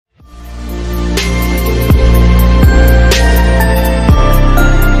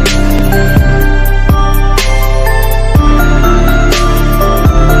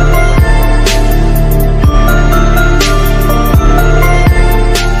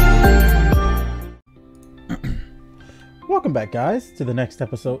Welcome back, guys, to the next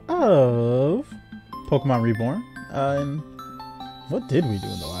episode of Pokemon Reborn. And what did we do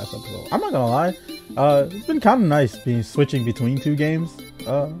in the last episode? I'm not gonna lie, it's been kind of nice being switching between two games.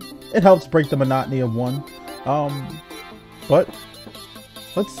 It helps break the monotony of one. But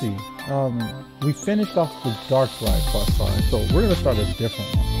let's see. We finished off the Dark Ride quest line, so we're gonna start a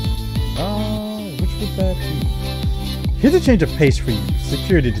different one. Which would that be? Here's a change of pace for you.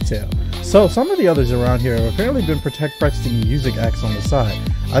 Security detail. So some of the others around here have apparently been practicing music acts on the side.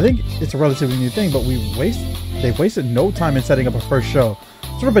 I think it's a relatively new thing, but they've wasted no time in setting up a first show.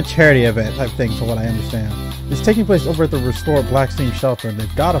 Sort of a charity event type thing, from what I understand. It's taking place over at the restored Blacksteam shelter, and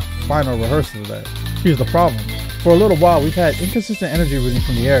they've got a final rehearsal today. Here's the problem. For a little while, we've had inconsistent energy reading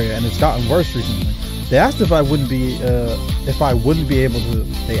from the area, and it's gotten worse recently. They asked if I wouldn't be able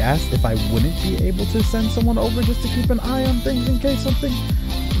to send someone over just to keep an eye on things in case something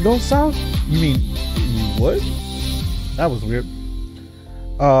goes south. You mean you would? That was weird.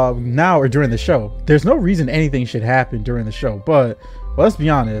 Now or during the show. There's no reason anything should happen during the show, but well, let's be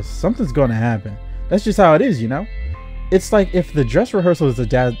honest, something's going to happen. That's just how it is, you know? It's like if the dress rehearsal is a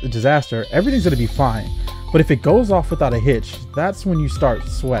disaster, everything's going to be fine. But if it goes off without a hitch, that's when you start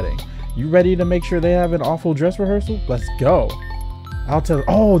sweating. You ready to make sure they have an awful dress rehearsal? Let's go. I'll tell.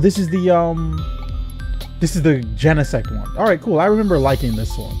 Oh, this is the Genesect one. All right, cool. I remember liking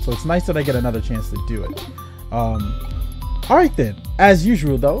this one, so it's nice that I get another chance to do it. All right then. As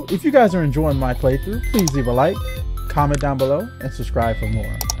usual, though, if you guys are enjoying my playthrough, please leave a like, comment down below, and subscribe for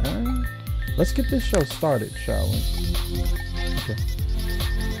more. Let's get this show started, shall we? Okay.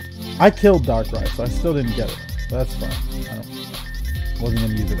 I killed Dark Ride, so I still didn't get it. But that's fine. I wasn't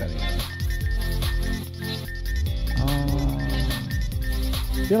gonna use it anyway.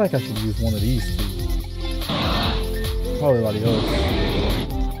 I feel like I should use one of these two. Probably Latios.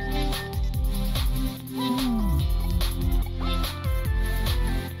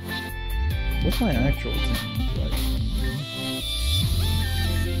 What's my actual team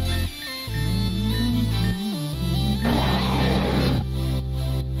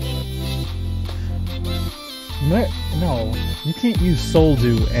like? No, you can't use Soul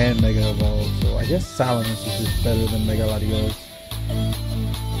Dew and Mega Evolve, so I guess Salamence is just better than Mega Latios.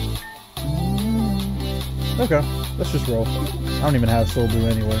 Okay, let's just roll. I don't even have Soul Dew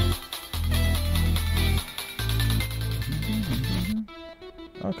anyway.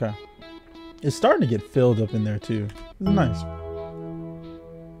 Okay. It's starting to get filled up in there too. This is nice. I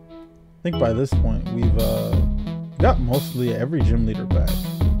think by this point we've got mostly every gym leader back.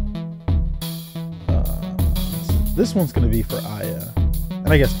 This one's gonna be for Aya,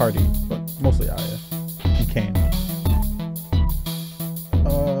 and I guess Hardy, but mostly Aya and Kane.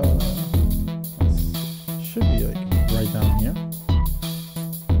 Should be like right down here.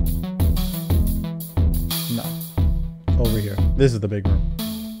 No, over here. This is the big room.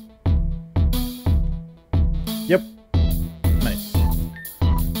 Yep, nice.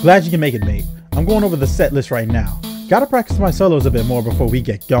 Glad you can make it, mate. I'm going over the set list right now. Gotta practice my solos a bit more before we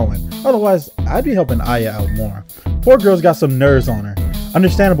get going. Otherwise, I'd be helping Aya out more. Poor girl's got some nerves on her.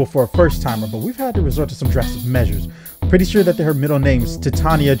 Understandable for a first timer, but we've had to resort to some drastic measures. Pretty sure that her middle name's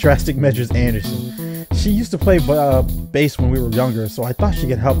Titania Drastic Measures Anderson. She used to play bass when we were younger, so I thought she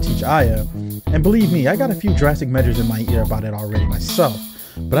could help teach Aya. And believe me, I got a few drastic measures in my ear about it already myself.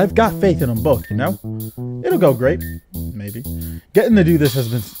 But I've got faith in them both, you know? It'll go great. Maybe. Getting to do this has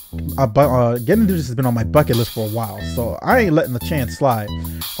been on my bucket list for a while, so I ain't letting the chance slide.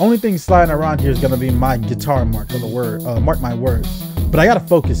 Only thing sliding around here is gonna be my guitar mark on the word, mark my words. But I gotta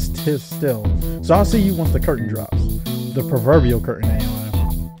focus still. So I'll see you once the curtain drops. The proverbial curtain, anyway.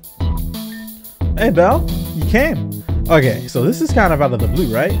 Hey, Belle, you came. Okay, so this is kind of out of the blue,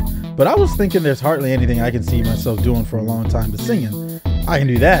 right? But I was thinking there's hardly anything I can see myself doing for a long time but singing. I can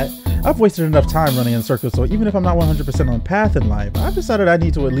do that. I've wasted enough time running in circles, so even if I'm not 100% on path in life, I've decided I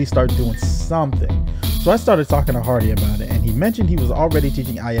need to at least start doing something. So I started talking to Hardy about it, and he mentioned he was already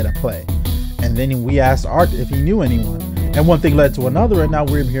teaching Aya to play. And then we asked Art if he knew anyone, and one thing led to another, and now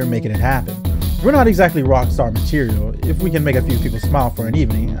we're here making it happen. We're not exactly rock star material. If we can make a few people smile for an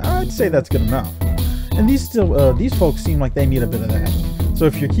evening, I'd say that's good enough. And these folks seem like they need a bit of that. So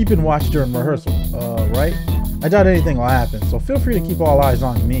if you're keeping watch during rehearsal, right? I doubt anything will happen, so feel free to keep all eyes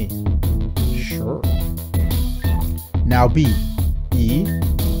on me. Sure. Now B, E,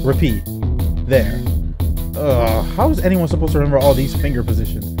 repeat. There. How is anyone supposed to remember all these finger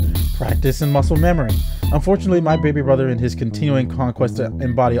positions? Practice and muscle memory. Unfortunately, my baby brother in his continuing conquest to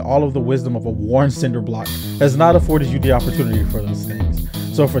embody all of the wisdom of a worn cinder block has not afforded you the opportunity for those things.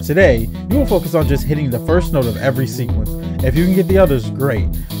 So for today, you will focus on just hitting the first note of every sequence. If you can get the others, great,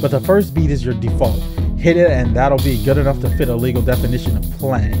 but the first beat is your default. Hit it and that'll be good enough to fit a legal definition of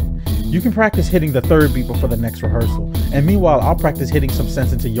playing. You can practice hitting the third beat before the next rehearsal, and meanwhile I'll practice hitting some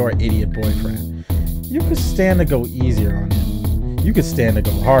sense into your idiot boyfriend. You could stand to go easier on him. You could stand to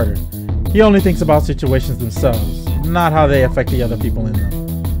go harder. He only thinks about situations themselves, not how they affect the other people in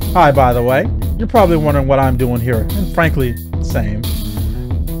them. Hi, by the way. You're probably wondering what I'm doing here, and frankly, same.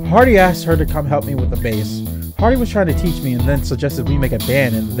 Hardy asked her to come help me with the bass. Hardy was trying to teach me and then suggested we make a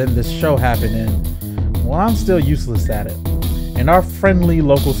band, and then this show happened, and well, I'm still useless at it. And our friendly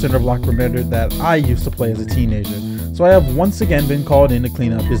local cinder block remembered that I used to play as a teenager, so I have once again been called in to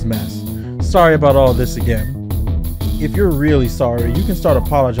clean up his mess. Sorry about all this again. If you're really sorry, you can start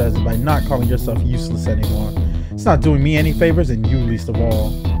apologizing by not calling yourself useless anymore. It's not doing me any favors, and you least of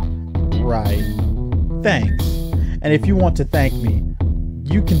all. Right. Thanks. And if you want to thank me,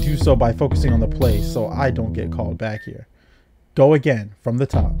 you can do so by focusing on the play so I don't get called back here. Go again, from the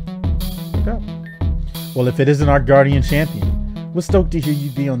top. Okay. Well, if it isn't our guardian champion, we're stoked to hear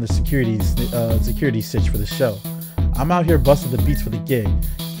you be on the security sitch for the show. I'm out here busting the beats for the gig.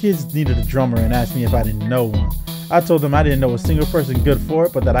 Kids needed a drummer and asked me if I didn't know one. I told them I didn't know a single person good for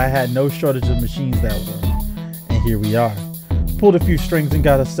it, but that I had no shortage of machines that were. And here we are. Pulled a few strings and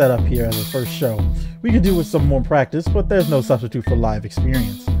got us set up here as a first show. We could do with some more practice, but there's no substitute for live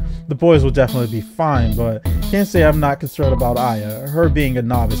experience. The boys will definitely be fine, but can't say I'm not concerned about Aya, her being a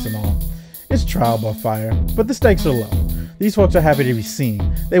novice and all. It's trial by fire, but the stakes are low. These folks are happy to be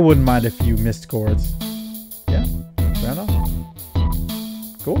seen. They wouldn't mind a few missed chords. Yeah, fair enough.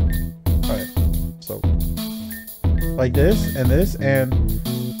 Cool. Alright, so like this, and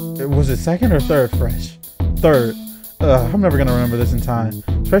was it second or third fresh? Third. I'm never gonna remember this in time,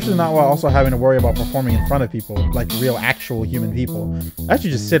 especially not while also having to worry about performing in front of people, like real actual human people. I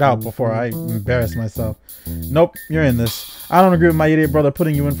should just sit out before I embarrass myself. Nope, you're in this. I don't agree with my idiot brother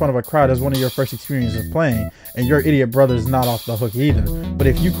putting you in front of a crowd as one of your first experiences of playing, and your idiot brother's not off the hook either. But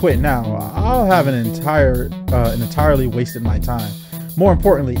if you quit now, I'll have entirely wasted my time. More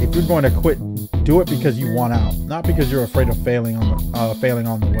importantly, if you're going to quit, do it because you want out, not because you're afraid of failing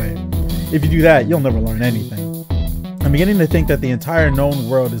on the way. If you do that, you'll never learn anything. I'm beginning to think that the entire known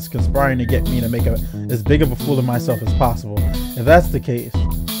world is conspiring to get me to make as big of a fool of myself as possible. If that's the case,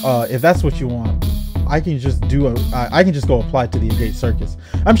 if that's what you want, I can just go apply to the Agate Circus.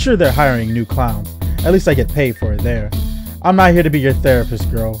 I'm sure they're hiring new clowns. At least I get paid for it there. I'm not here to be your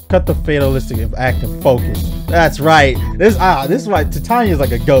therapist, girl. Cut the fatalistic act and focus. That's right. This is why Titania's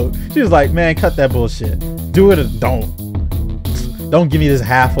like a goat. She was like, man, cut that bullshit. Do it or don't. Don't give me this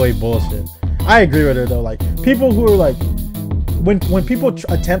halfway bullshit. I agree with her though. Like, people who are like, when people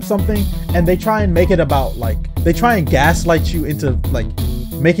attempt something and they try and make it about, like, they try and gaslight you into like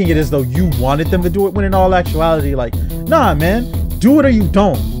making it as though you wanted them to do it, when in all actuality, like, nah, man, do it or you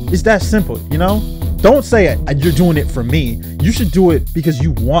don't. It's that simple, you know? Don't say you're doing it for me. You should do it because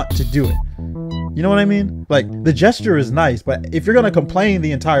you want to do it. You know what I mean? Like, the gesture is nice, but if you're gonna complain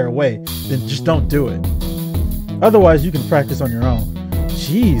the entire way, then just don't do it. Otherwise, you can practice on your own.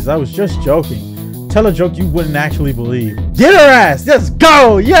 Jeez, I was just joking. Tell a joke you wouldn't actually believe. Get her ass! Let's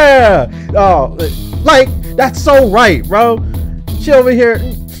go! Yeah! Oh, like, that's so right, bro. She over here.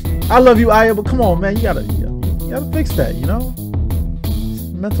 I love you, Aya, but come on, man. You gotta fix that, you know?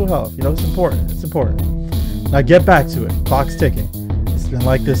 Mental health, you know, it's important. It's important. Now get back to it. Clock's ticking. It's been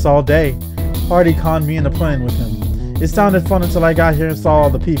like this all day. Hardy conned me into playing with him. It sounded fun until I got here and saw all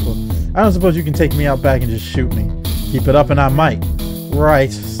the people. I don't suppose you can take me out back and just shoot me. Keep it up and I might.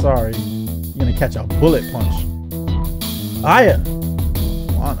 Right, sorry. You're gonna catch a bullet punch. Aya.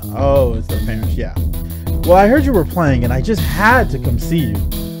 Oh, it's their parents, yeah. Well, I heard you were playing and I just had to come see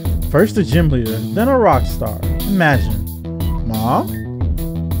you. First a gym leader, then a rock star. Imagine. Mom?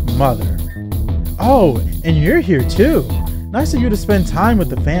 Mother. Oh, and you're here too. Nice of you to spend time with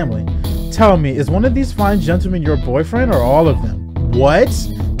the family. Tell me, is one of these fine gentlemen your boyfriend or all of them? What?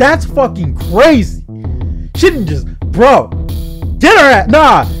 That's fucking crazy. She didn't just, bro. Get her ass.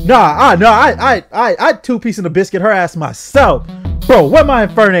 I'd two-piece in the biscuit her ass myself. Bro, where my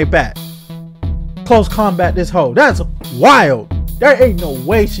Infernate bat? Close combat this hoe. That's wild. There ain't no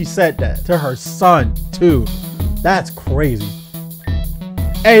way she said that to her son too. That's crazy.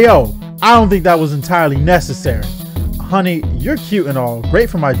 Hey yo, I don't think that was entirely necessary. Honey, you're cute and all, great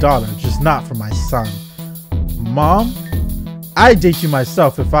for my daughter, just not for my son. Mom? I'd date you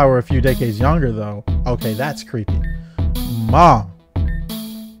myself if I were a few decades younger though. Okay, that's creepy. Mom,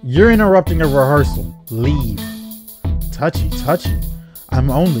 you're interrupting a rehearsal. Leave. Touchy, touchy. I'm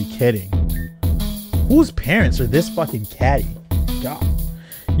only kidding. Whose parents are this fucking catty? God.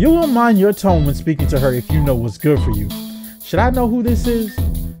 You won't mind your tone when speaking to her if you know what's good for you. Should I know who this is?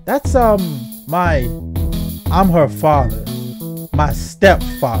 That's, my I'm her father. My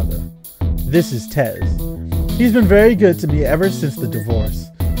stepfather. This is Tez. He's been very good to me ever since the divorce.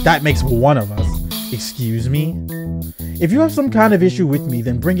 That makes one of us. Excuse me? If you have some kind of issue with me,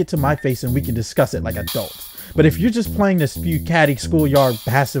 then bring it to my face and we can discuss it like adults. But if you're just playing to spew catty schoolyard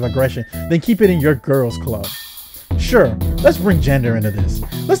passive aggression, then keep it in your girls' club. Sure, let's bring gender into this.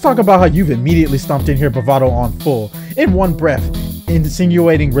 Let's talk about how you've immediately stomped in here bravado on full, in one breath,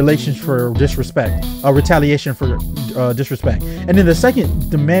 insinuating relations for disrespect, retaliation for disrespect, and in the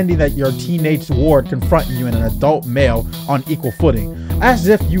second, demanding that your teenage ward confront you in an adult male on equal footing, as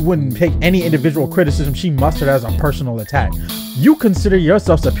if you wouldn't take any individual criticism she mustered as a personal attack. You consider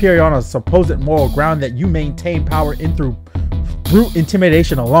yourself superior on a supposed moral ground that you maintain power in through brute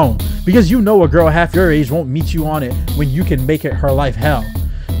intimidation alone, because you know a girl half your age won't meet you on it when you can make it her life hell.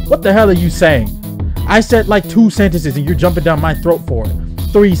 What the hell are you saying? I said like 2 sentences and you're jumping down my throat for it.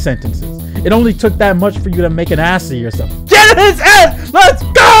 3 sentences. It only took that much for you to make an ass of yourself. Get his ass! Let's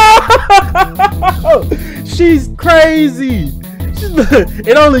go! She's crazy.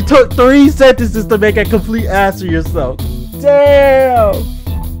 It only took 3 sentences to make a complete ass of yourself. Damn!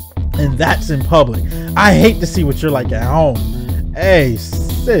 And that's in public. I hate to see what you're like at home. Hey,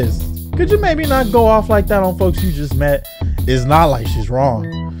 sis, could you maybe not go off like that on folks you just met? It's not like she's wrong.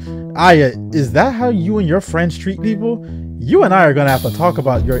 Aya, is that how you and your friends treat people? You and I are gonna have to talk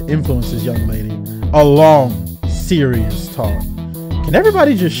about your influences, young lady. A long, serious talk. Can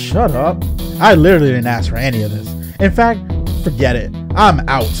everybody just shut up? I literally didn't ask for any of this. In fact, forget it. I'm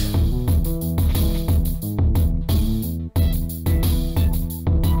out.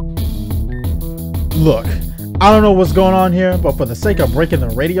 Look, I don't know what's going on here, but for the sake of breaking the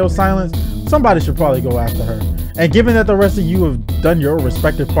radio silence, somebody should probably go after her. And given that the rest of you have done your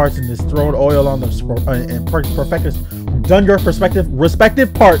respective parts in this, thrown oil on the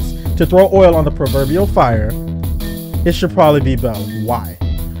respective parts to throw oil on the proverbial fire, it should probably be Belle. Why?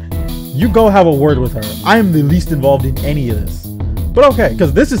 You go have a word with her. I am the least involved in any of this. But okay,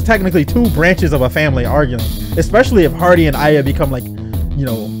 because this is technically 2 branches of a family arguing, especially if Hardy and Aya become like, you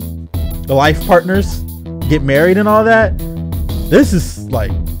know, life partners, get married and all that. This is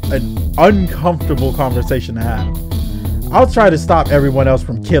like an uncomfortable conversation to have. I'll try to stop everyone else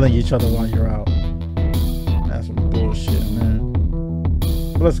from killing each other while you're out. That's some bullshit, man.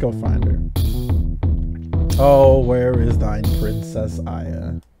 But let's go find her. Oh, where is thine Princess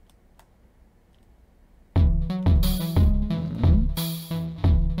Aya?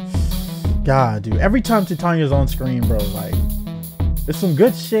 God, dude, every time Titania's on screen, bro, like, it's some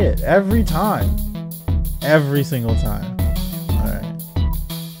good shit every time. Every single time. Alright.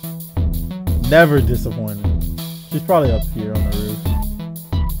 Never disappointed. She's probably up here on the roof.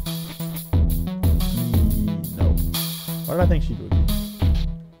 No. What did I think she would be?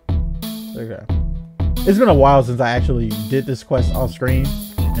 Okay. It's been a while since I actually did this quest off screen,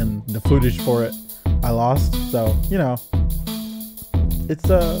 and the footage for it I lost. So, you know, it's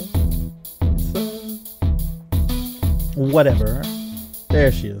whatever.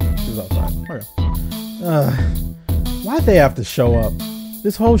 There she is. She's outside. Okay. Why'd they have to show up?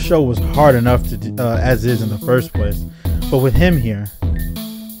 This whole show was hard enough to do, as is in the first place. But with him here,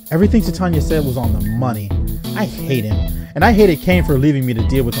 everything Titania said was on the money. I hate him. And I hated Kane for leaving me to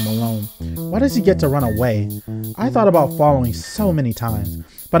deal with him alone. Why does he get to run away? I thought about following so many times.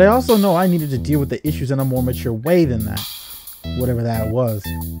 But I also know I needed to deal with the issues in a more mature way than that. Whatever that was.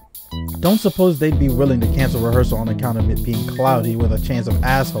 Don't suppose they'd be willing to cancel rehearsal on account of it being cloudy with a chance of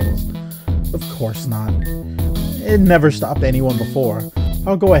assholes. Of course not. It never stopped anyone before.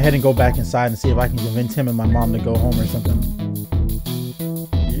 I'll go ahead and go back inside and see if I can convince him and my mom to go home or something.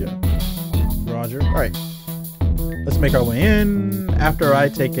 Yeah. Roger. Alright. Let's make our way in after I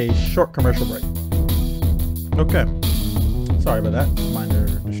take a short commercial break. Okay. Sorry about that. Minor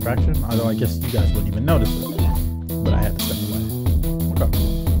distraction. Although I guess you guys wouldn't even notice it. But I had to step away. Okay.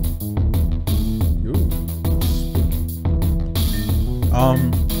 Ooh.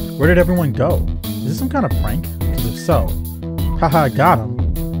 Where did everyone go? Is this some kind of prank? Because if so, haha, got him.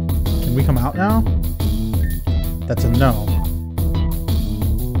 Can we come out now? That's a no.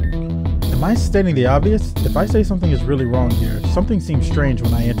 Am I stating the obvious? If I say something is really wrong here, something seems strange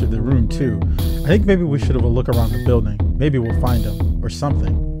when I entered the room too. I think maybe we should have a look around the building. Maybe we'll find him, or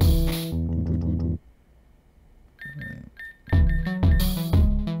something.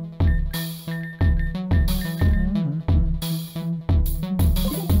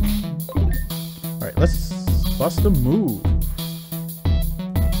 Let's bust a move.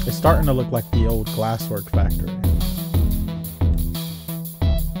 It's starting to look like the old glasswork factory.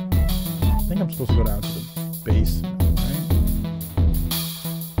 I think I'm supposed to go down to the basement, right?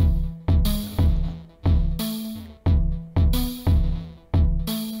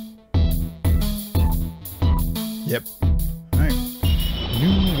 Yep. Alright.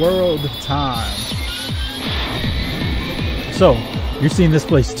 New world time. So, you're seeing this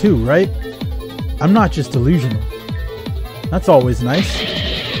place too, right? I'm not just delusional. That's always nice.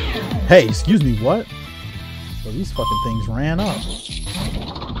 Hey, excuse me, what? Well, these fucking things ran up.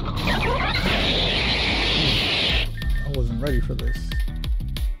 I wasn't ready for this.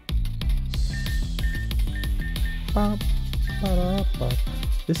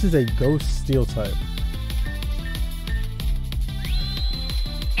 This is a ghost steel type.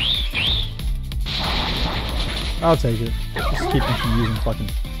 I'll take it. Just keep me from using fucking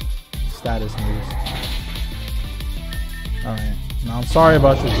status moves. Alright. Now I'm sorry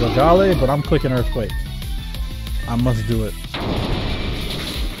about your Jogale, but I'm clicking Earthquake. I must do it.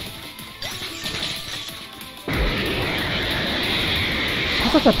 I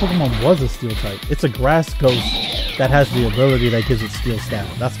thought that Pokemon was a steel type. It's a grass ghost that has the ability that gives it steel stat.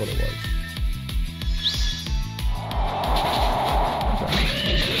 That's what it was.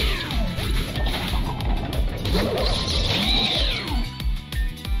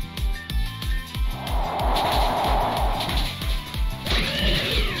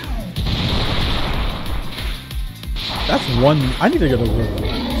 That's one. I need to get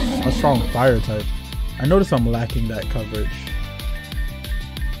a strong fire type. I notice I'm lacking that coverage.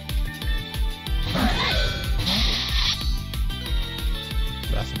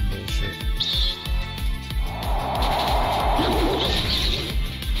 That's some bullshit.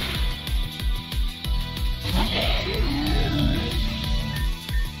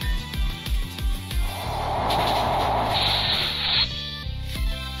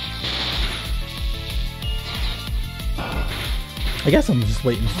 I guess I'm just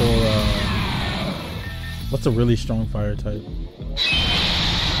waiting for what's a really strong fire type?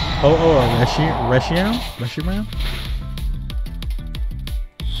 A Reshiram?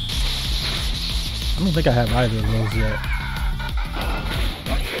 I don't think I have either of those yet.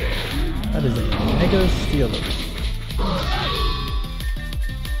 That is a Mega Stealer.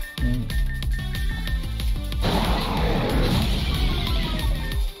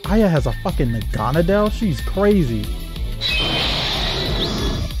 Aya has a fucking Naganadel? She's crazy.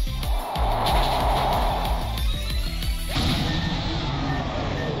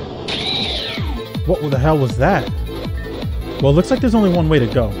 What the hell was that? Well, it looks like there's only one way to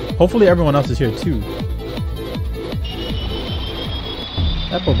go. Hopefully everyone else is here too.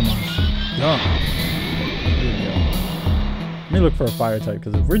 That Pokemon's dumb. Here we go. Let me look for a fire type,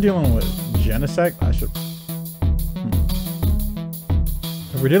 because if we're dealing with Genesect, I should...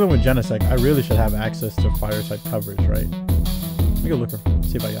 If we're dealing with Genesect, I really should have access to fire type coverage, right? Let me go look for,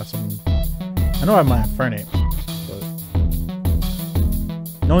 see if I got some... I know I have my Infernape.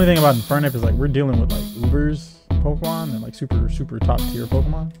 The only thing about Infernape is like we're dealing with like Ubers Pokemon and like super top tier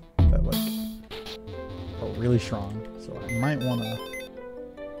Pokemon that like are really strong. So I might want to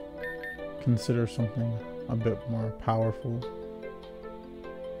consider something a bit more powerful.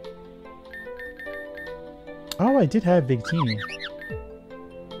 Oh, I did have Victini.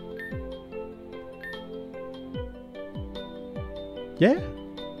 Yeah,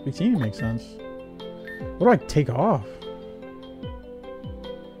 Victini makes sense. What do I take off?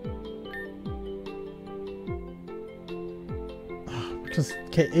 Because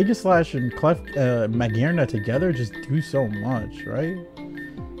Aegislash and Magearna together just do so much, right?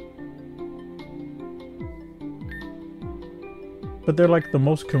 But they're like the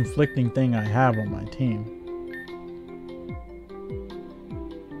most conflicting thing I have on my team.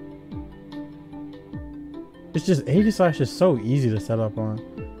 It's just Aegislash is so easy to set up on.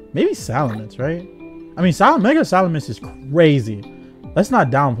 Maybe Salamence, right? I mean, Mega Salamence is crazy. Let's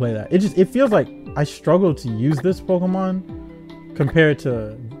not downplay that. It feels like I struggle to use this Pokemon compared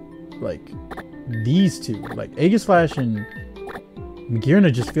to like these two. Like Aegislash and Magearna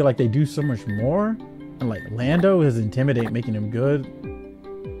just feel like they do so much more, and like Lando is Intimidate, making him good,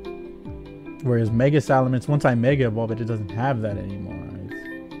 whereas Mega Salamence, once I Mega Evolve it, it doesn't have that anymore.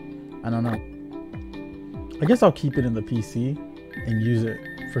 I don't know. I guess I'll keep it in the PC and use it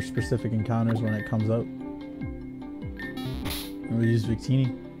for specific encounters when it comes out. And we'll use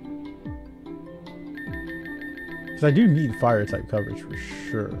Victini. I do need fire type coverage for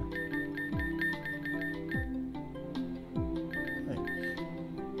sure. Like,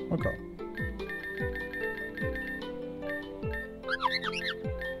 okay.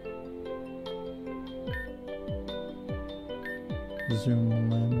 Zoom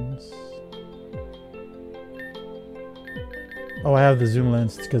lens. Oh, I have the zoom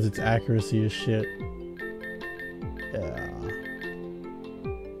lens because its accuracy is shit. Yeah.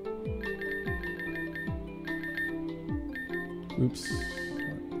 Oops.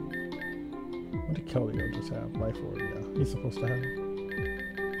 What a Keldeo just have? Life Orb, yeah. He's supposed to have.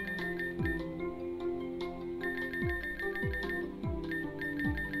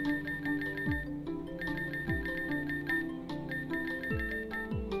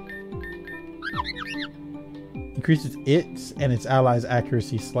 Increases its and its allies'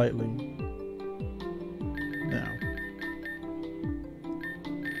 accuracy slightly. No.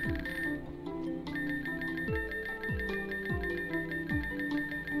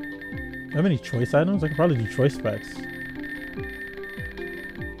 Do I have any choice items? I could probably do choice specs.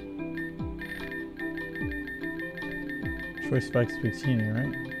 Choice specs bikini,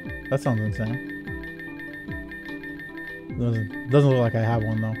 right? That sounds insane. Doesn't look like I have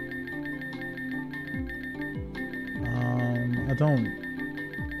one though. I don't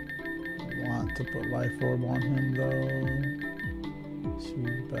want to put Life Orb on him though.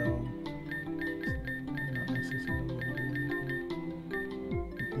 Sorabell. Not necessarily.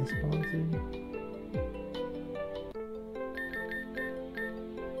 This policy.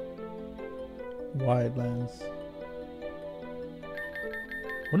 Wide lens.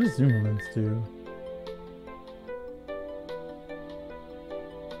 What does zoom lens do?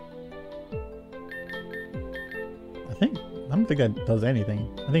 I don't think that does anything.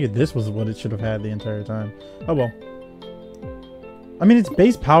 I think this was what it should have had the entire time. Oh well. I mean, its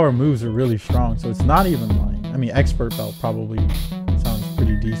base power moves are really strong, so it's not even like... I mean, Expert Belt probably sounds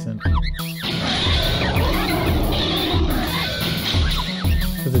pretty decent.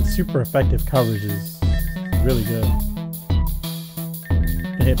 Because its super effective coverage is really good.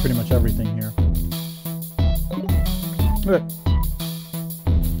 Can hit pretty much everything here. Okay.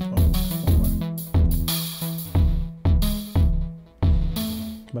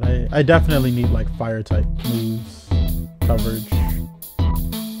 But I definitely need like fire type moves, coverage, and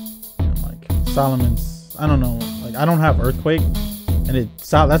like Solomon's. I don't know, like I don't have Earthquake, and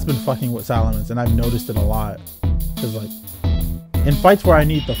that's been fucking with Solomon's, and I've noticed it a lot. Cause like in fights where I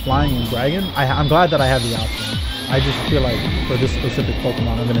need the flying and dragon, I'm glad that I have the option. I just feel like for this specific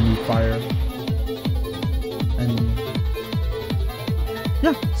Pokemon, I'm gonna need fire. And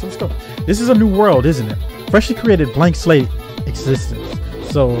yeah, so let's go. This is a new world, isn't it? Freshly created blank slate existence.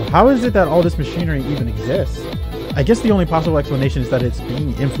 So how is it that all this machinery even exists? I guess the only possible explanation is that it's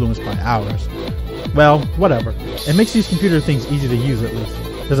being influenced by ours. Well, whatever. It makes these computer things easy to use at least.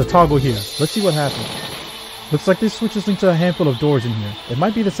 There's a toggle here. Let's see what happens. Looks like this switch is linked to a handful of doors in here. It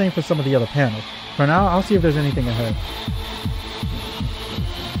might be the same for some of the other panels. For now, I'll see if there's anything ahead.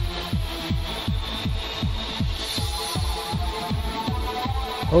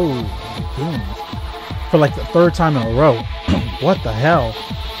 Oh, goodness. For like the third time in a row. What the hell?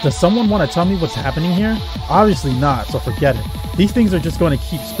 Does someone want to tell me what's happening here? Obviously not, so forget it. These things are just going to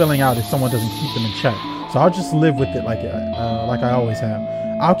keep spilling out if someone doesn't keep them in check. So I'll just live with it like I always have.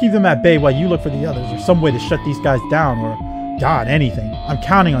 I'll keep them at bay while you look for the others, or some way to shut these guys down, or God, anything. I'm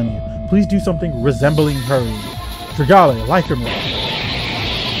counting on you. Please do something resembling hurry. Dragale,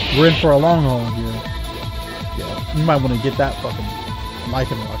 Lycanroc. We're in for a long haul here. Yeah, you might want to get that fucking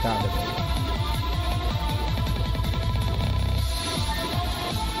Lycanroc out of it.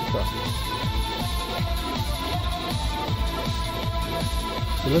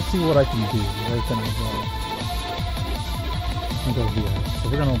 So let's see what I can do. Where can I go? I'm gonna go here. So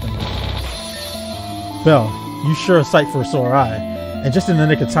we're gonna open that. Bell, you sure a sight for a sore eye. And just in the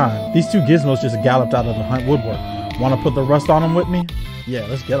nick of time, these two gizmos just galloped out of the hunt woodwork. Wanna put the rust on them with me? Yeah,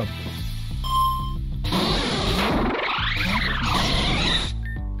 let's get them.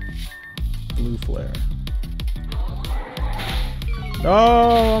 Blue flare.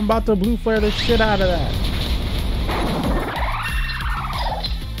 Oh, I'm about to blue flare the shit out of that.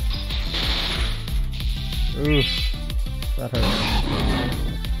 Oof, that hurt.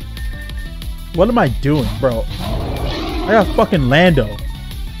 What am I doing, bro? I got fucking Lando.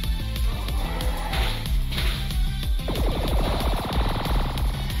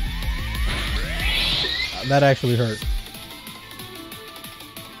 That actually hurt.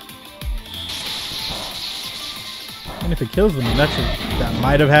 And if it kills them, that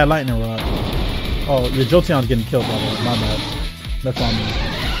might have had lightning rod. Oh, your Jolteon's getting killed by that. My bad. That's on me.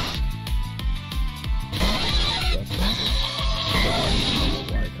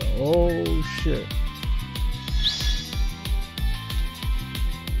 Oh shit.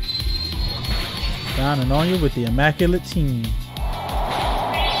 Down and on you with the immaculate team.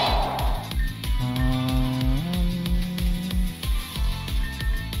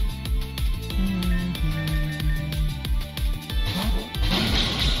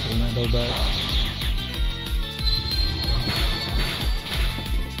 Orlando back.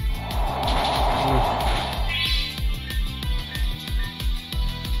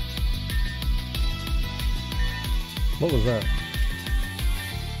 was that?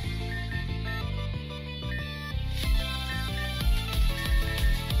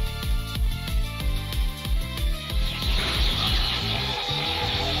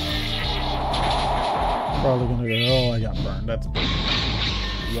 Probably gonna go, oh, I got burned. That's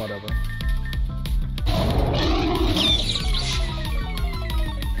whatever.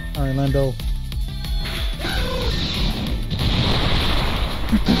 Alright, Lando.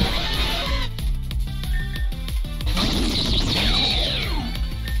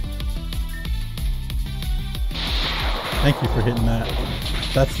 Thank you for hitting that.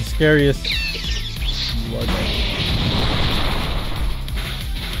 That's the scariest.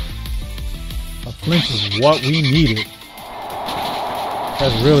 A flinch is what we needed.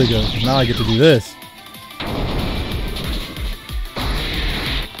 That's really good. Now I get to do this.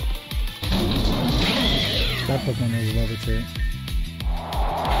 That Pokemon is levitate.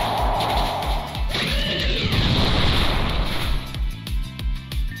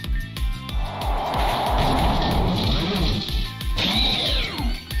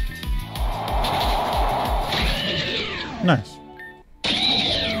 Nice.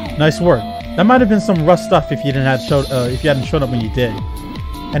 Nice work. That might have been some rough stuff if you didn't have if you hadn't shown up when you did.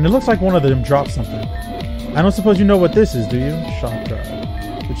 And it looks like one of them dropped something. I don't suppose you know what this is, do you? Shock drive.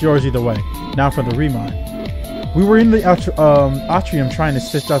 It's yours either way. Now for the remind. We were in the atrium trying to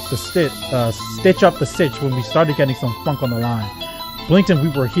stitch up the stitch when we started getting some funk on the line. Blinked and we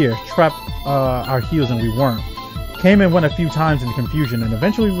were here, trapped our heels and we weren't. Came and went a few times in the confusion and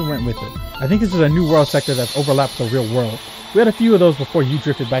eventually we went with it. I think this is a new world sector that's overlapped the real world. We had a few of those before you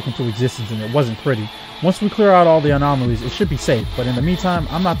drifted back into existence and it wasn't pretty. Once we clear out all the anomalies, it should be safe, but in the meantime,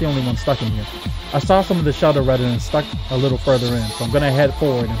 I'm not the only one stuck in here. I saw some of the shelter residents stuck a little further in, so I'm gonna head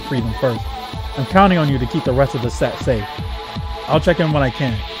forward and free them first. I'm counting on you to keep the rest of the set safe. I'll check in when I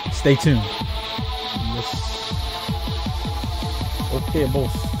can. Stay tuned. Yes. Okay,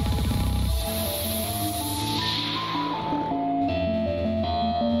 boss.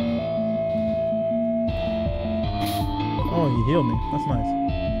 Oh, he healed me. That's nice.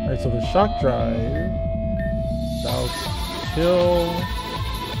 Alright, so the shock drive. Douse, chill.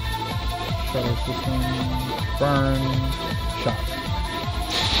 Shadow system. Burn. Shock.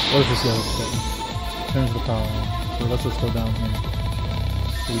 What is this the other step? Turns the power on. So let's just go down here.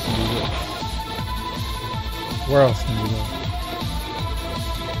 So we can do this. Where else can we go?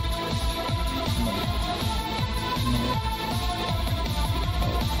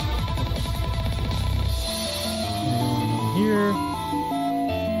 Here.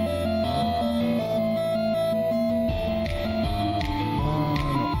 No.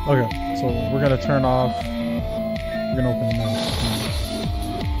 Okay, so we're gonna turn off. We're gonna open that.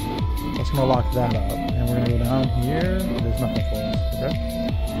 That's gonna lock that up, and we're gonna go down here. There's nothing for us. Okay.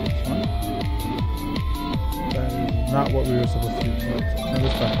 That is not what we were supposed to do. Turn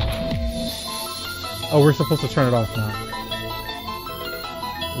this back. Oh, we're supposed to turn it off now.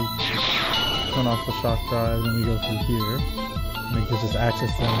 Turn off the shock drive, then we go through here, and it gives us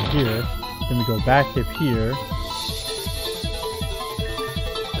access down here. Then we go back hip here,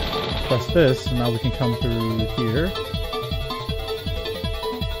 press this, and now we can come through here,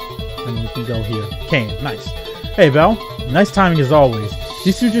 and we can go here. Cane, nice. Hey Belle, nice timing as always.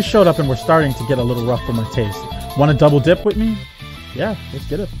 These two just showed up and we're starting to get a little rough for my taste. Want to double dip with me? Yeah, let's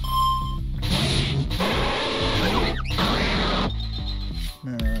get it.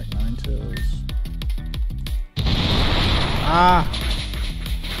 Ah!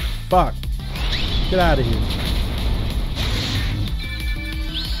 Fuck. Get out of here.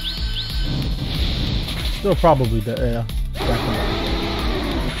 Still probably the air.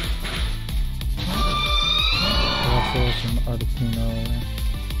 Also some Articuno.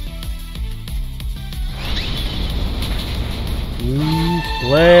 Blue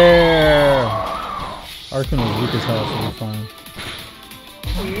flare! Articuno's weak as hell, so we're fine.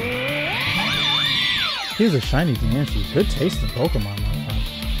 Here's a shiny Diancie. Good taste in Pokemon, my friend.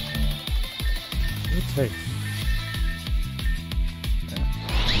 Good taste. Yeah.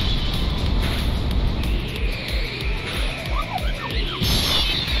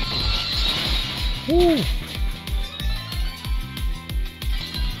 Woo!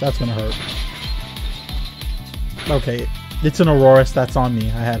 That's gonna hurt. Okay, it's an Aurorus. That's on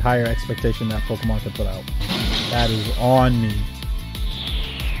me. I had higher expectation that Pokemon could put out. That is on me.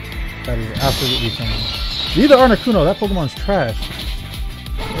 That is absolutely fine. Neither Articuno, that Pokemon's trash.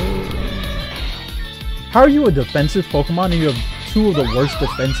 How are you a defensive Pokemon and you have two of the worst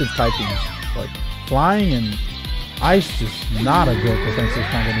defensive typings? Like, flying and ice is not a good defensive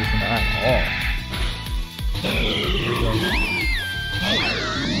combination at all.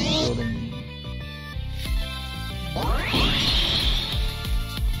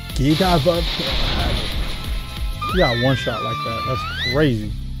 You got one shot like that. That's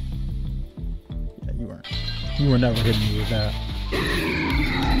crazy. Yeah, you were never hitting me with that.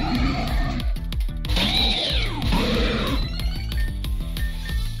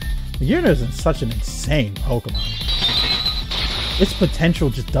 Uranus is such an insane Pokemon. Its potential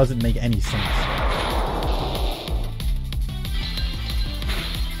just doesn't make any sense.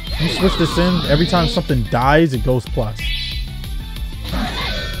 You switch this in, every time something dies, it goes plus.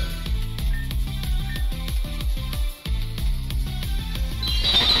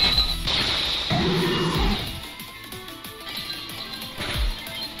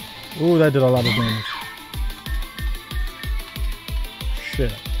 Ooh, that did a lot of damage.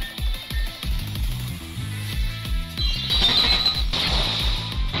 Shit.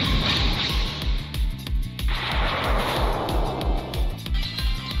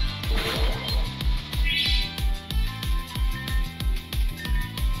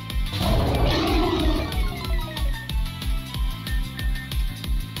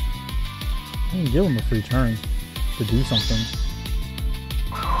 I can give him a free turn to do something.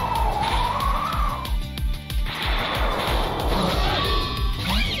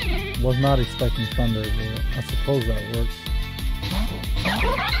 Was not expecting thunder, but I suppose that works.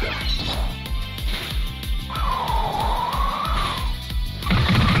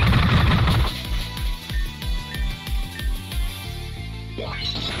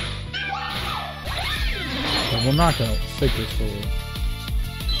 But we'll knock out Sacred Sword.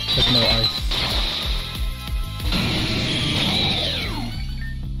 There's no ice.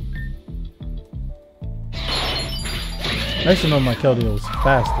 Nice to know my Keldeo was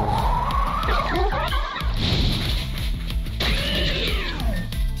faster.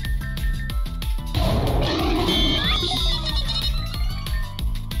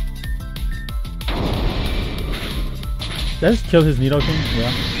 Did I just kill his Nidoking?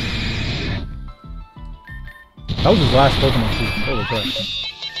 Yeah. That was his last Pokemon too. Holy crap.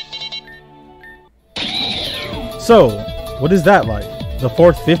 So, what is that like? The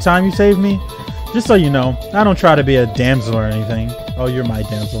 4th, 5th time you saved me? Just so you know, I don't try to be a damsel or anything. Oh, you're my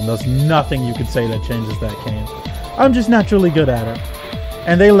damsel, and there's nothing you can say that changes that, Kane. I'm just naturally good at it.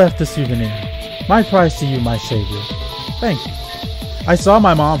 And they left the souvenir. My prize to you, my savior. Thank you. I saw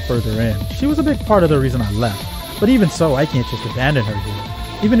my mom further in. She was a big part of the reason I left. But even so, I can't just abandon her here.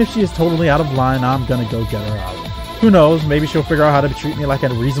 Even if she is totally out of line, I'm gonna go get her out. Who knows, maybe she'll figure out how to treat me like a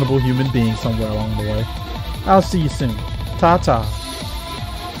reasonable human being somewhere along the way. I'll see you soon. Ta-ta.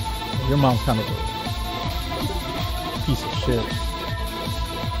 Your mom's kind of a piece of shit.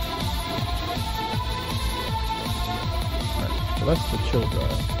 Alright, so that's the chill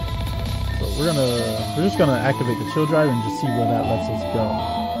drive. So we're just gonna activate the chill drive and just see where that lets us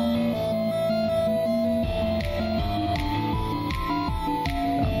go.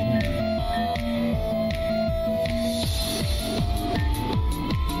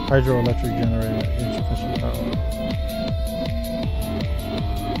 Hydroelectric generator, insufficient power.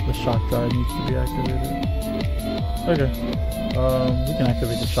 The shock drive needs to be activated. Okay. We can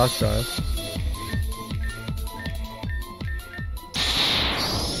activate the shock drive.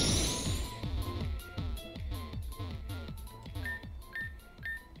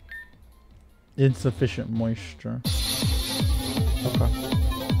 Insufficient moisture. Okay.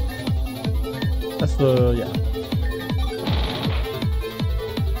 That's the, yeah.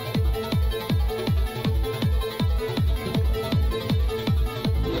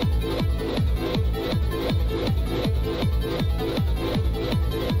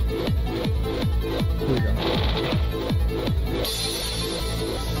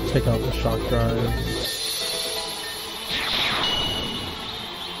 Take out the shock drive.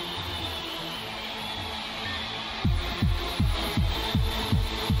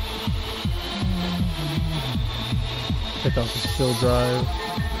 Take out the chill drive.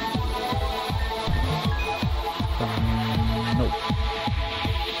 Nope.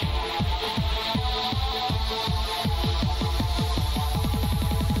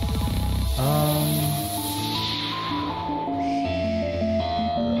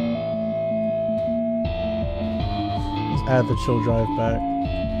 Add the chill drive back.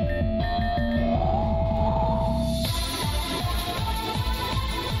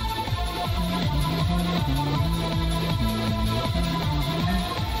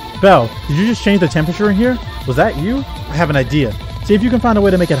 Belle, did you just change the temperature in here? Was that you? I have an idea. See if you can find a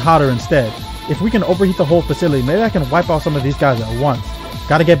way to make it hotter instead. If we can overheat the whole facility, maybe I can wipe off some of these guys at once.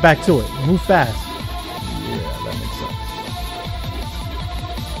 Gotta get back to it. Move fast. Yeah, that makes sense.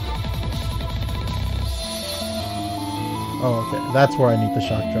 Oh, okay. That's where I need the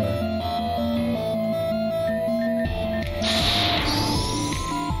shock drive.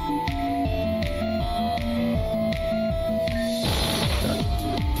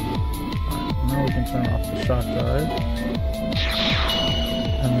 Now we can turn off the shock drive.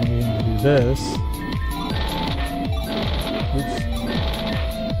 And then we're going to do this. Oops.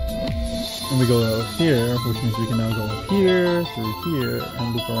 And we go here, which means we can now go here, through here,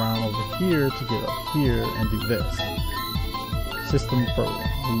 and loop around over here to get up here and do this. System frozen.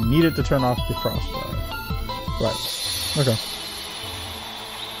 We needed to turn off the cross drive. Right. Okay.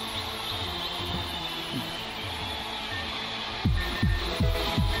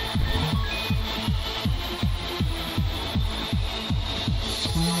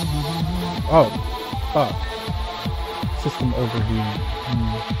 Oh. Oh. System overheating.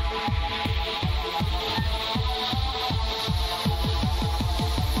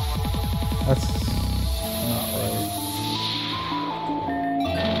 That's not right.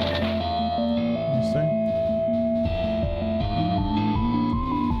 Let me see.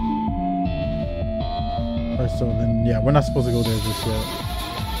 Alright, so then, yeah, we're not supposed to go there just yet.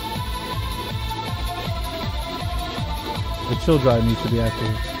 The chill drive needs to be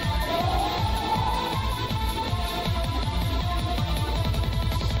active.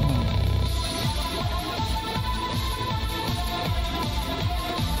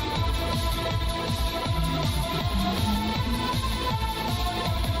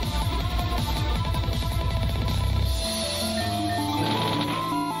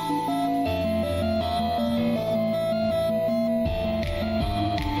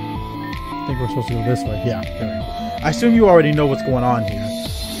 I think we're supposed to go this way. Yeah, there we go. I assume you already know what's going on here.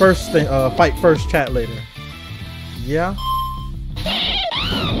 First thing, fight first, chat later. Yeah.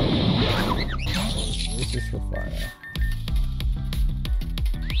 This is for fire.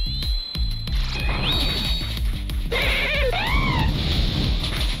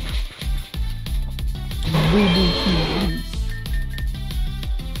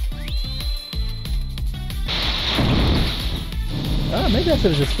 Maybe I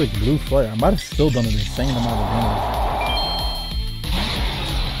should have just clicked blue flare. I might have still done an insane amount of damage.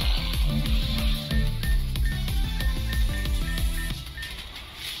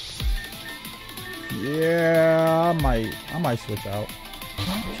 Yeah, I might switch out.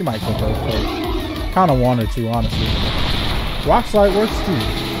 She might take earthquake. Kinda wanted to, honestly. Rock slide works too.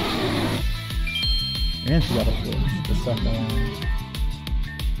 And she got a glitch the second one.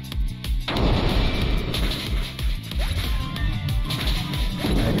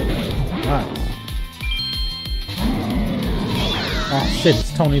 Nice. Oh shit,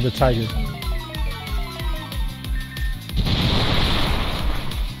 it's Tony the Tiger.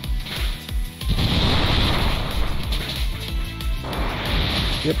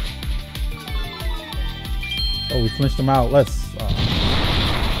 Yep. Oh, we flinched them out. Let's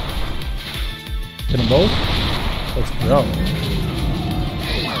hit them both. Let's go.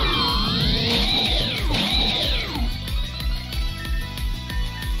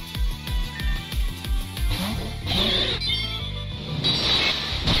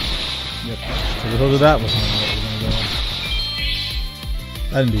 Yep. So we hold that one.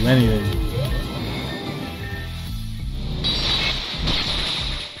 I didn't do anything.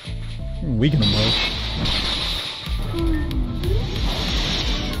 Weaken them both.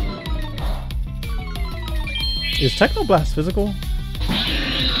 Is Technoblast physical?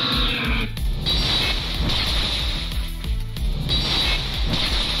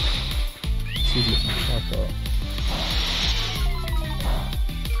 See if fuck up.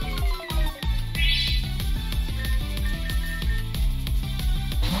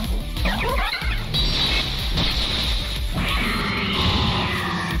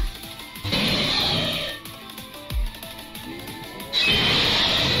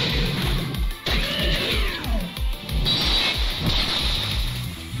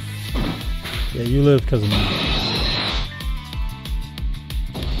 Yeah, you live because of me.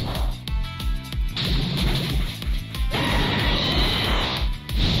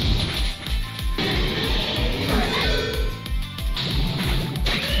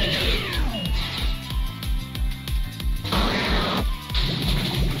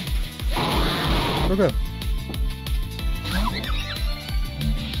 Okay.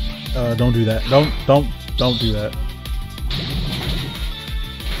 Don't do that. Don't do that.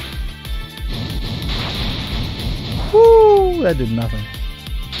 Woo! That did nothing.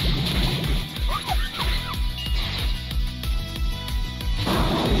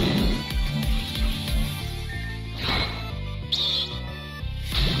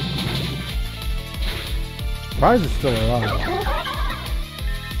 Prize is still alive.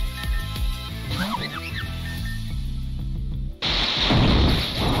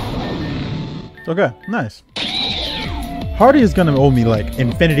 Okay, nice. Hardy is gonna owe me like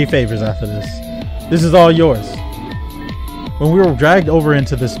infinity favors after this. This is all yours. When we were dragged over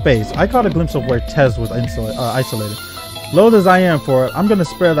into this space, I caught a glimpse of where Tez was isolated. Loath as I am for it, I'm gonna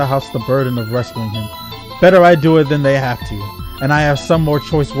spare the house the burden of rescuing him. Better I do it than they have to. And I have some more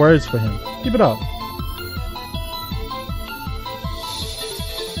choice words for him. Keep it up.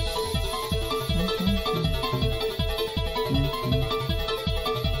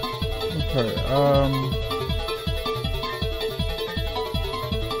 Okay,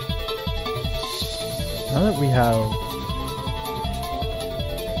 now that we have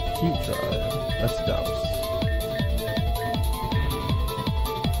heat drive, that's douse.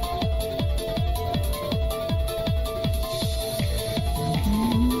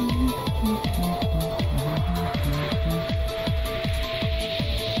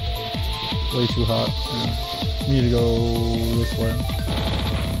 Way too hot. Yeah. We need to go this way.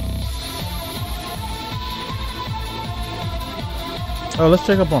 Oh, let's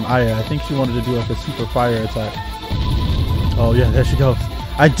check up on Aya. I think she wanted to do like a super fire attack. Oh yeah, there she goes.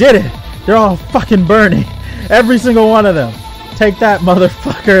 I did it! They're all fucking burning. Every single one of them. Take that,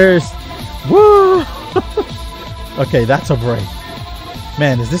 motherfuckers. Woo! Okay, that's a break.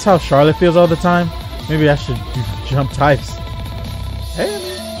 Man, is this how Charlotte feels all the time? Maybe I should do jump types. Hey,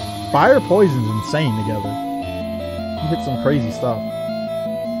 man. Fire poison's insane together. You hit some crazy stuff.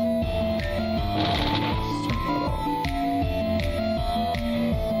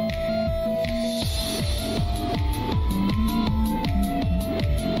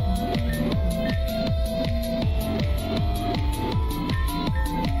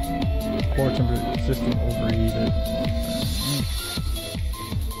 Core temperature system overheated.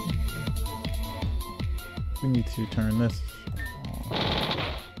 We need to turn this on.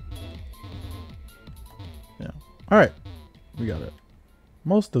 Yeah. Alright. We got it.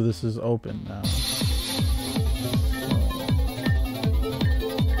 Most of this is open now.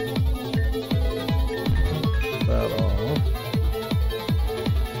 That all.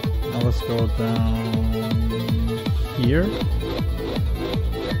 Now let's go down here.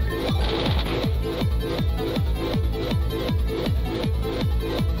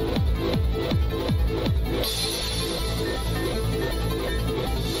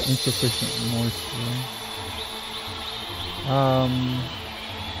 Insufficient moisture.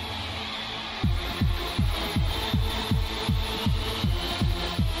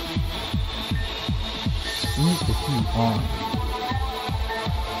 We need the heat on.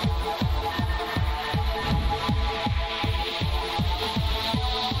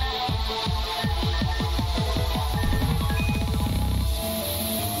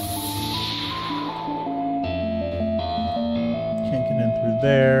 Can't get in through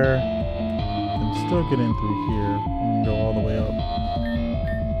there. Can still get in through here. We can go all the way up.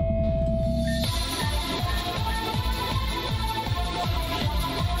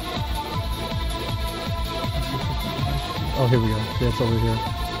 Oh, here we go. Yeah, it's over here.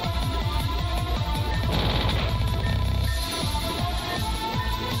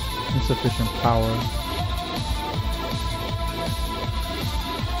 Insufficient power.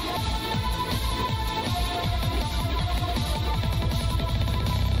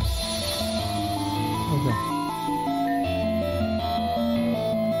 Okay.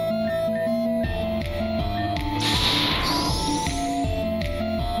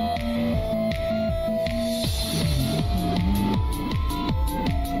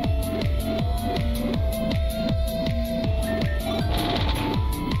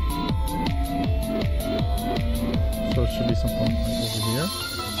 So it should be something like over here.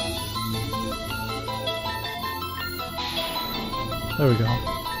 There we go.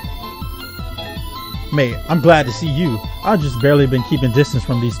 Mate, I'm glad to see you. I've just barely been keeping distance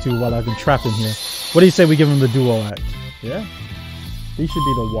from these two while I've been trapped in here. What do you say we give them the duo act? Yeah? These should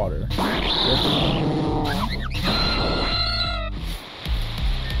be the water.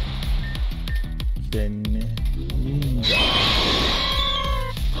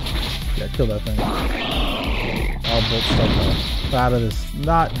 Yeah, kill that thing. I'll bolt stuff out of this.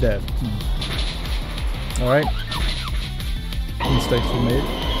 Not dead. Alright. Mistakes were made.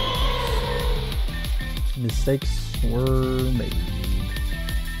 Mistakes were made.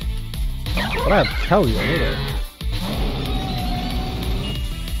 But I have to tell you later.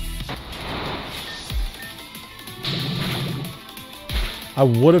 I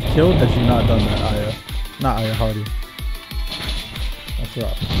would have killed had you not done that, Aya. Not Aya, Hardy. That's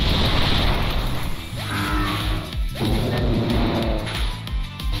rough.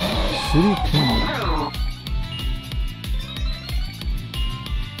 City King.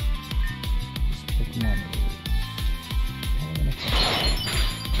 Pokémon.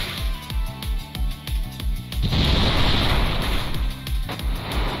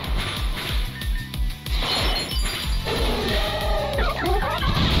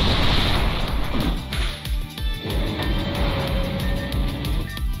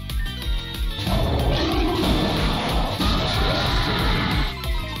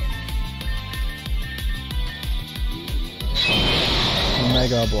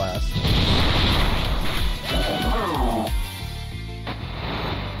 blast.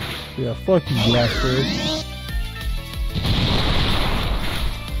 Yeah, fuck you, blasters.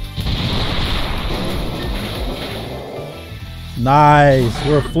 Nice,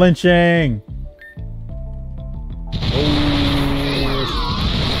 we're flinching. Oh.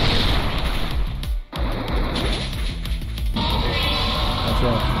 That's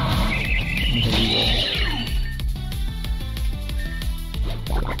right.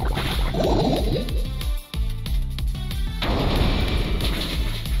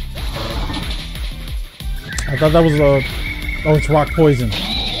 I thought that was a... Oh, it's rock poison.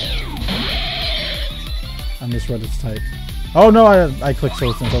 I misread its type. Oh no, I clicked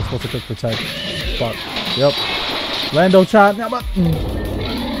so since I was supposed to click for type. Fuck. Yep. Lando shot. Yep.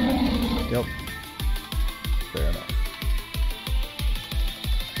 Fair enough.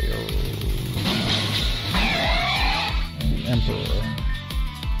 Emperor.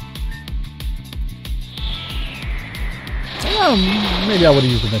 Maybe I would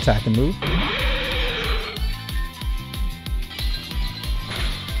have used an attacking move.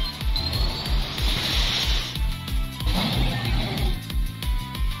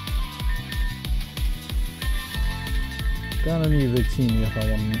 Gonna need a big team if I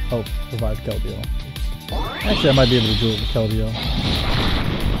want to help provide Keldeo. Actually, I might be able to do it with Keldeo.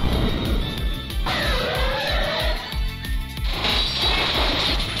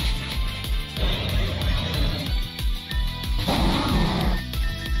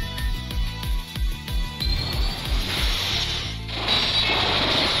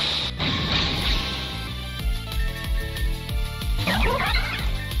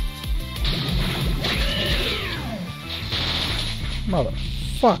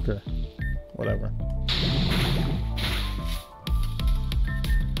 Motherfucker. Whatever.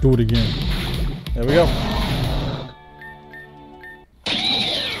 Do it again. There we go.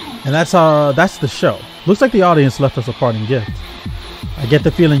 And that's the show. Looks like the audience left us a parting gift. I get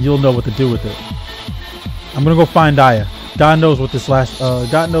the feeling you'll know what to do with it. I'm gonna go find Aya. God knows this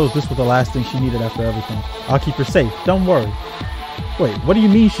was the last thing she needed after everything. I'll keep her safe. Don't worry. Wait, what do you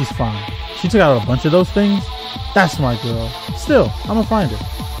mean she's fine? She took out a bunch of those things? That's my girl. Still, I'm gonna find her.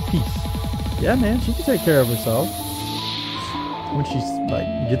 Peace. Yeah, man, she can take care of herself. When she's,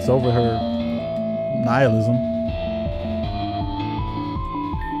 like, gets over her nihilism.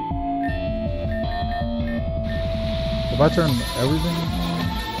 If I turn everything on?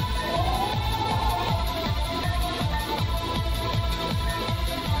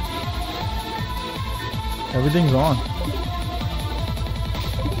 Everything's on.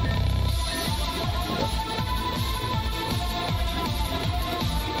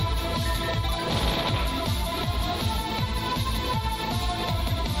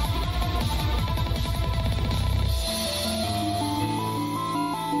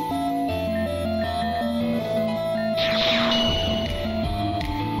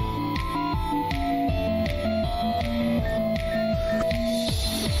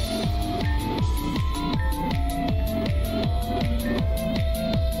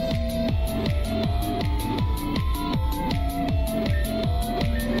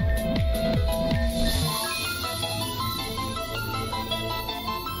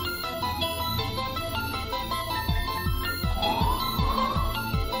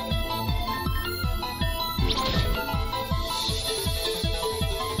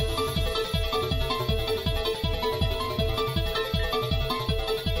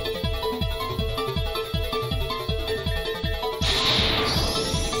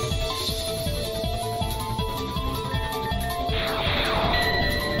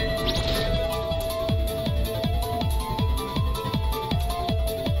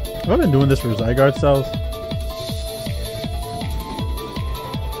 Have I been doing this for Zygarde cells?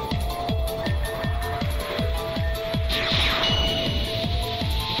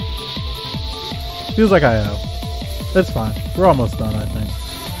 Feels like I have. That's fine. We're almost done, I think.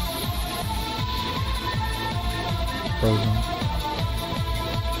 Frozen.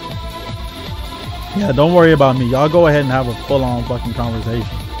 Yeah, don't worry about me. Y'all go ahead and have a full-on fucking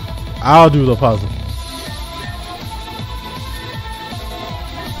conversation. I'll do the puzzle.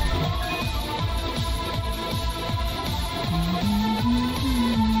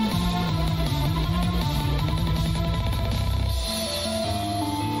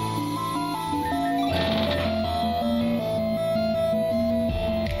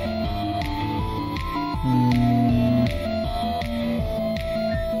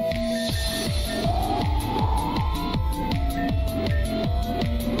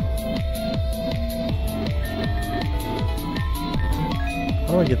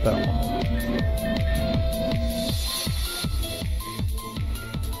 How do I get that one?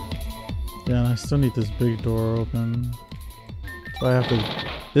 Yeah, and I still need this big door open. So I have to...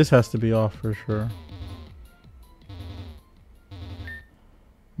 This has to be off for sure.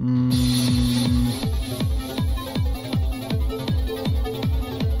 Can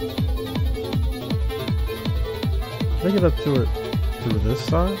I get up to it through this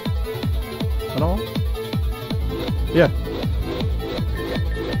side at all? Yeah.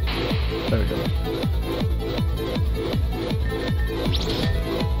 There we go.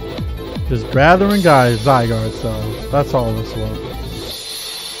 Just gathering Zygarde cells. That's all this was.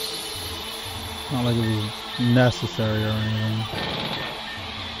 Not like it was necessary or anything.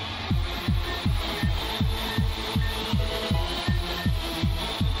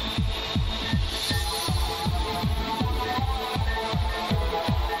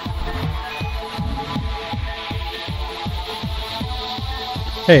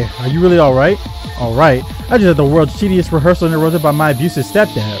 Hey, are you really alright? Alright. I just had the world's cheatiest rehearsal interrupted by my abusive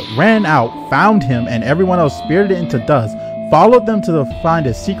stepdad. Ran out, found him, and everyone else spirited into dust. Followed them to find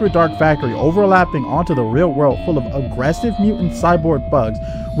a secret dark factory overlapping onto the real world full of aggressive mutant cyborg bugs,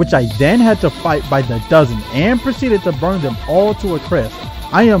 which I then had to fight by the dozen and proceeded to burn them all to a crisp.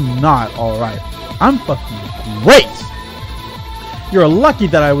 I am not alright. I'm fucking great! You're lucky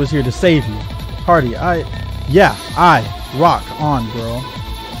that I was here to save you. Hardy, I rock on, girl.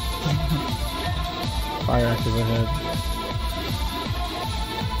 Fire active ahead.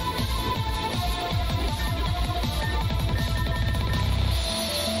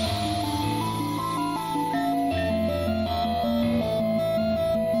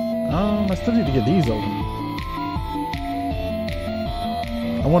 I still need to get these open.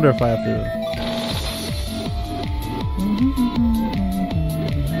 I wonder if I have to...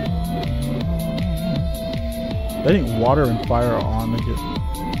 I think water and fire are on to get...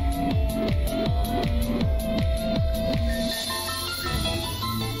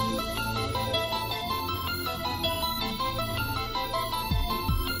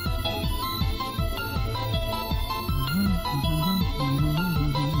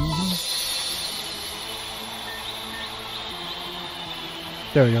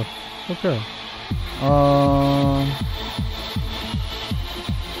 There we go. Okay.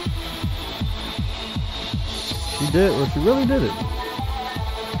 She did, well, she really did it.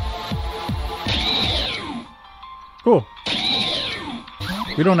 Cool.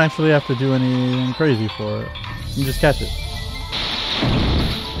 We don't actually have to do anything crazy for it. You just catch it.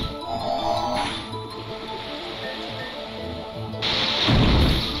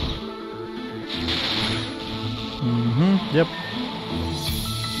 Yep.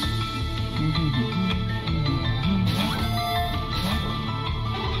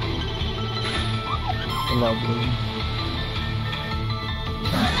 Lovely.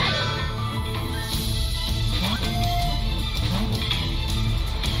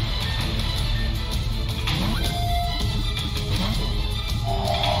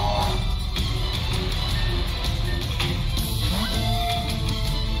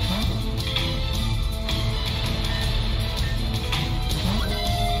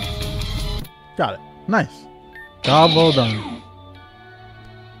 Got it. Nice. Job well done.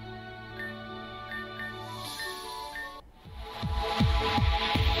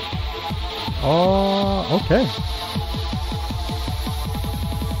 Oh, okay.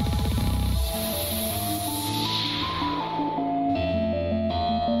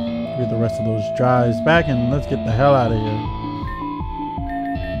 Get the rest of those drives back and let's get the hell out of here.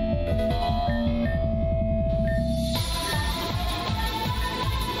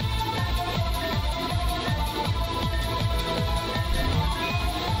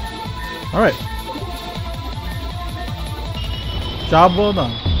 All right. Job well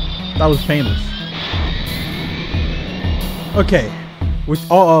done. That was painless. Okay, with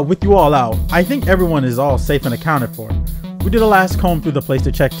you all out, I think everyone is all safe and accounted for. We did a last comb through the place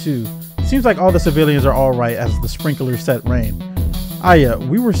to check too. Seems like all the civilians are all right as the sprinklers set rain. Aya,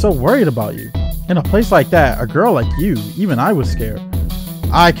 we were so worried about you. In a place like that, a girl like you, even I was scared.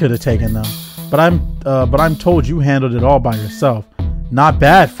 I could have taken them, but I'm told you handled it all by yourself. Not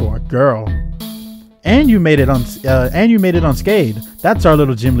bad for a girl. And you made it unscathed. That's our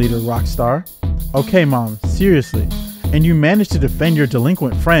little gym leader, Rockstar. Okay, Mom, seriously. And you managed to defend your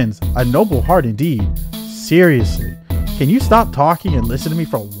delinquent friends. A noble heart indeed. Seriously. Can you stop talking and listen to me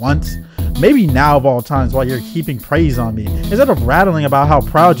for once? Maybe now of all times while you're heaping praise on me. Instead of rattling about how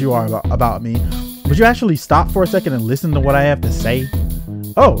proud you are about me, would you actually stop for a second and listen to what I have to say?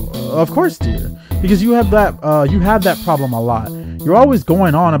 Oh, of course, dear. Because you have that problem a lot. You're always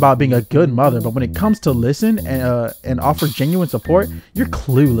going on about being a good mother, but when it comes to listen and offer genuine support, you're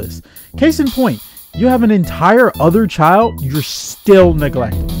clueless. Case in point, you have an entire other child you're still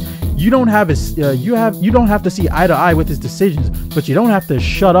neglecting. You don't have his, you don't have to see eye to eye with his decisions, but you don't have to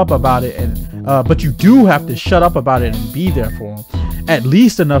shut up about it, and but you do have to shut up about it and be there for him, at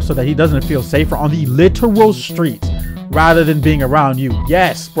least enough so that he doesn't feel safer on the literal streets rather than being around you.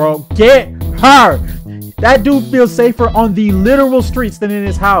 Yes, bro, get her. That dude feels safer on the literal streets than in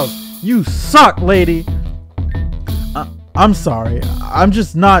his house. You suck, lady. I'm sorry. I'm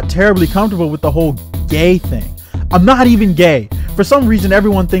just not terribly comfortable with the whole gay thing. I'm not even gay. For some reason,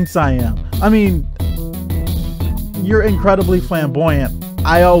 everyone thinks I am. I mean, you're incredibly flamboyant.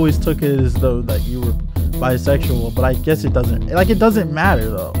 I always took it as though that you were bisexual, but I guess it doesn't matter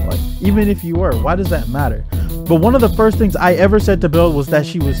though. Like, even if you were, why does that matter? But one of the first things I ever said to Bill was that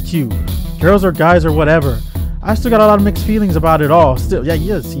she was cute. Girls or guys or whatever. I still got a lot of mixed feelings about it all. Still, yeah,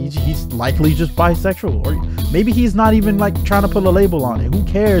 yes, he's likely just bisexual, or maybe he's not even like trying to put a label on it. Who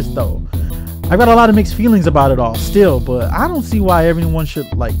cares though? I've got a lot of mixed feelings about it all still, but I don't see why everyone should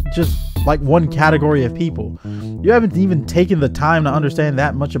like just like one category of people. You haven't even taken the time to understand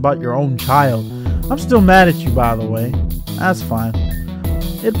that much about your own child. I'm still mad at you, by the way. That's fine.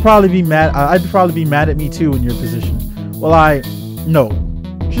 I'd probably be mad at me too in your position. Well, no,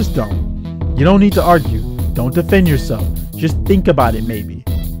 just don't. You don't need to argue. Don't defend yourself. Just think about it maybe.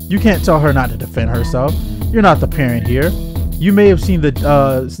 You can't tell her not to defend herself. You're not the parent here. You may have saved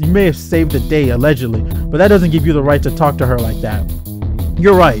the day allegedly, but that doesn't give you the right to talk to her like that.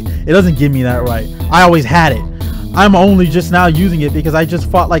 You're right. It doesn't give me that right. I always had it. I'm only just now using it because I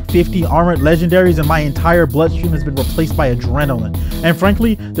just fought like 50 armored legendaries and my entire bloodstream has been replaced by adrenaline. And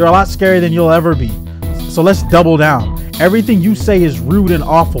frankly, they're a lot scarier than you'll ever be. So let's double down. Everything you say is rude and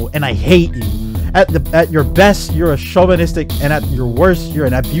awful, and I hate you. At your best, you're a chauvinistic, and at your worst, you're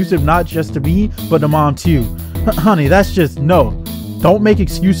an abusive not just to me, but to mom too. Honey, that's just no. Don't make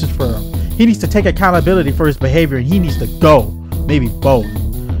excuses for him. He needs to take accountability for his behavior, and he needs to go. Maybe both.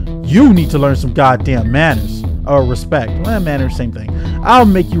 You need to learn some goddamn manners. Or respect. Well, manners, same thing. I'll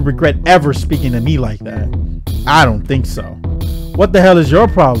make you regret ever speaking to me like that. I don't think so. What the hell is your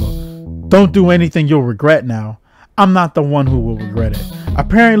problem? Don't do anything you'll regret now. I'm not the one who will regret it.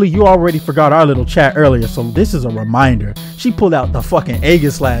 Apparently you already forgot our little chat earlier, so this is a reminder. She pulled out the fucking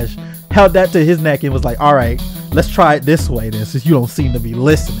Aegis Slash, held that to his neck and was like, alright, let's try it this way then, since you don't seem to be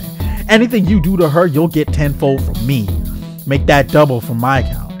listening. Anything you do to her, you'll get tenfold from me. Make that double from my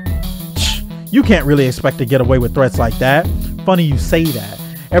account. You can't really expect to get away with threats like that. Funny you say that.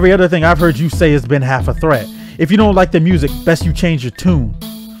 Every other thing I've heard you say has been half a threat. If you don't like the music, best you change your tune.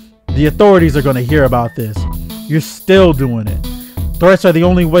 The authorities are going to hear about this. You're still doing it. Threats are the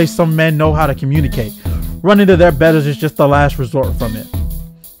only way some men know how to communicate. Running to their betters is just the last resort from it.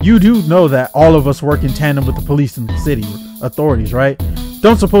 You do know that all of us work in tandem with the police and the city authorities, right?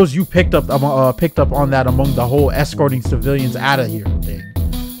 Don't suppose you picked up on that among the whole escorting civilians out of here thing.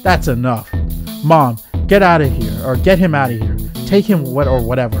 That's enough. Mom, get out of here, or get him out of here. Take him or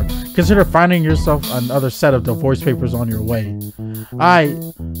whatever. Consider finding yourself another set of divorce papers on your way.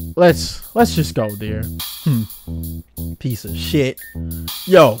 Let's just go, dear. Piece of shit.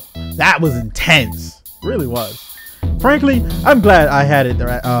 Yo, that was intense. Really was. Frankly, I'm glad I had it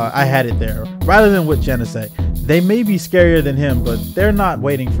there. Rather than what Jenna said. They may be scarier than him, but they're not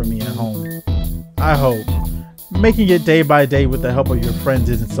waiting for me at home. I hope. Making it day by day with the help of your friends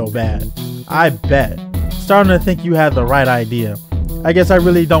isn't so bad. I bet. Starting to think you had the right idea. I guess I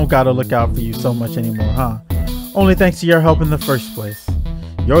really don't gotta look out for you so much anymore, huh? Only thanks to your help in the first place.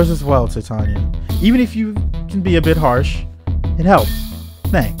 Yours as well, Titania. Even if you can be a bit harsh, it helps.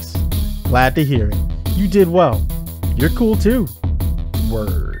 Thanks. Glad to hear it. You did well. You're cool too.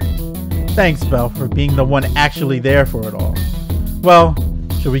 Word. Thanks, Belle, for being the one actually there for it all. Well,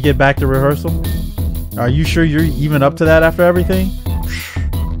 should we get back to rehearsal? Are you sure you're even up to that after everything?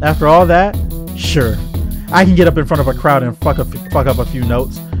 After all that? Sure. I can get up in front of a crowd and fuck up a few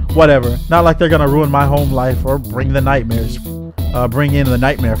notes. Whatever. Not like they're gonna ruin my home life or bring in the nightmare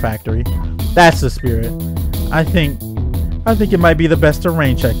factory. That's the spirit. I think it might be the best to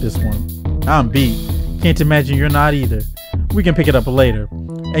rain check this one. I'm beat. Can't imagine you're not either. We can pick it up later.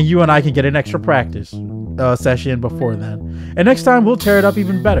 And you and I can get an extra practice session before then. And next time we'll tear it up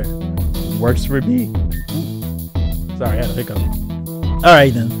even better. Works for me. Sorry, I had a hiccup.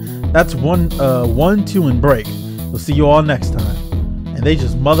 Alright then. That's 1, 2, and break. We'll see you all next time. And they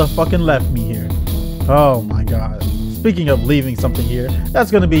just motherfucking left me here. Oh my god. Speaking of leaving something here,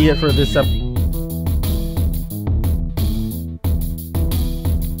 that's gonna be it for this episode.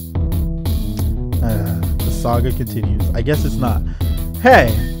 The saga continues. I guess it's not.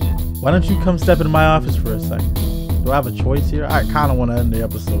 Hey, why don't you come step into my office for a second? Do I have a choice here? I kind of want to end the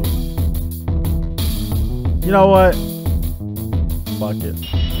episode. You know what? fuck it.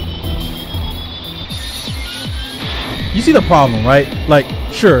 You see the problem, right? Like,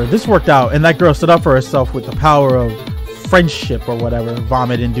 sure, this worked out, and that girl stood up for herself with the power of friendship or whatever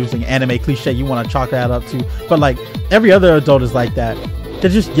vomit-inducing anime cliche you want to chalk that up to. But like, every other adult is like that. They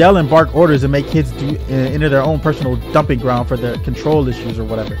just yell and bark orders and make kids enter their own personal dumping ground for their control issues or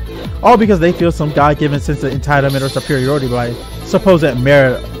whatever. All because they feel some God-given sense of entitlement or superiority by supposed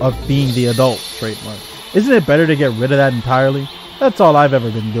merit of being the adult trademark. Isn't it better to get rid of that entirely? That's all I've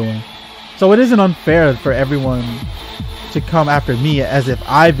ever been doing. So it isn't unfair for everyone to come after me as if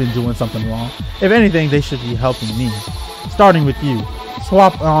I've been doing something wrong. If anything, they should be helping me. Starting with you.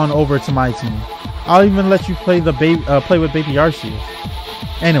 Swap on over to my team. I'll even let you play with Baby Arceus.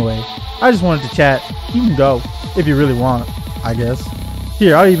 Anyway, I just wanted to chat. You can go if you really want, I guess.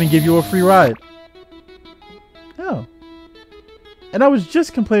 Here, I'll even give you a free ride. Oh. And I was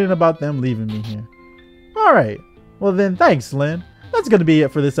just complaining about them leaving me here. Alright. Well then, thanks, Lynn. That's going to be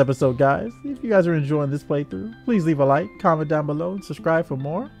it for this episode, guys. If you guys are enjoying this playthrough, please leave a like, comment down below, and subscribe for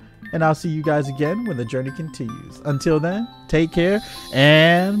more. And I'll see you guys again when the journey continues. Until then, take care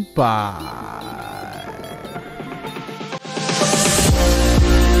and bye.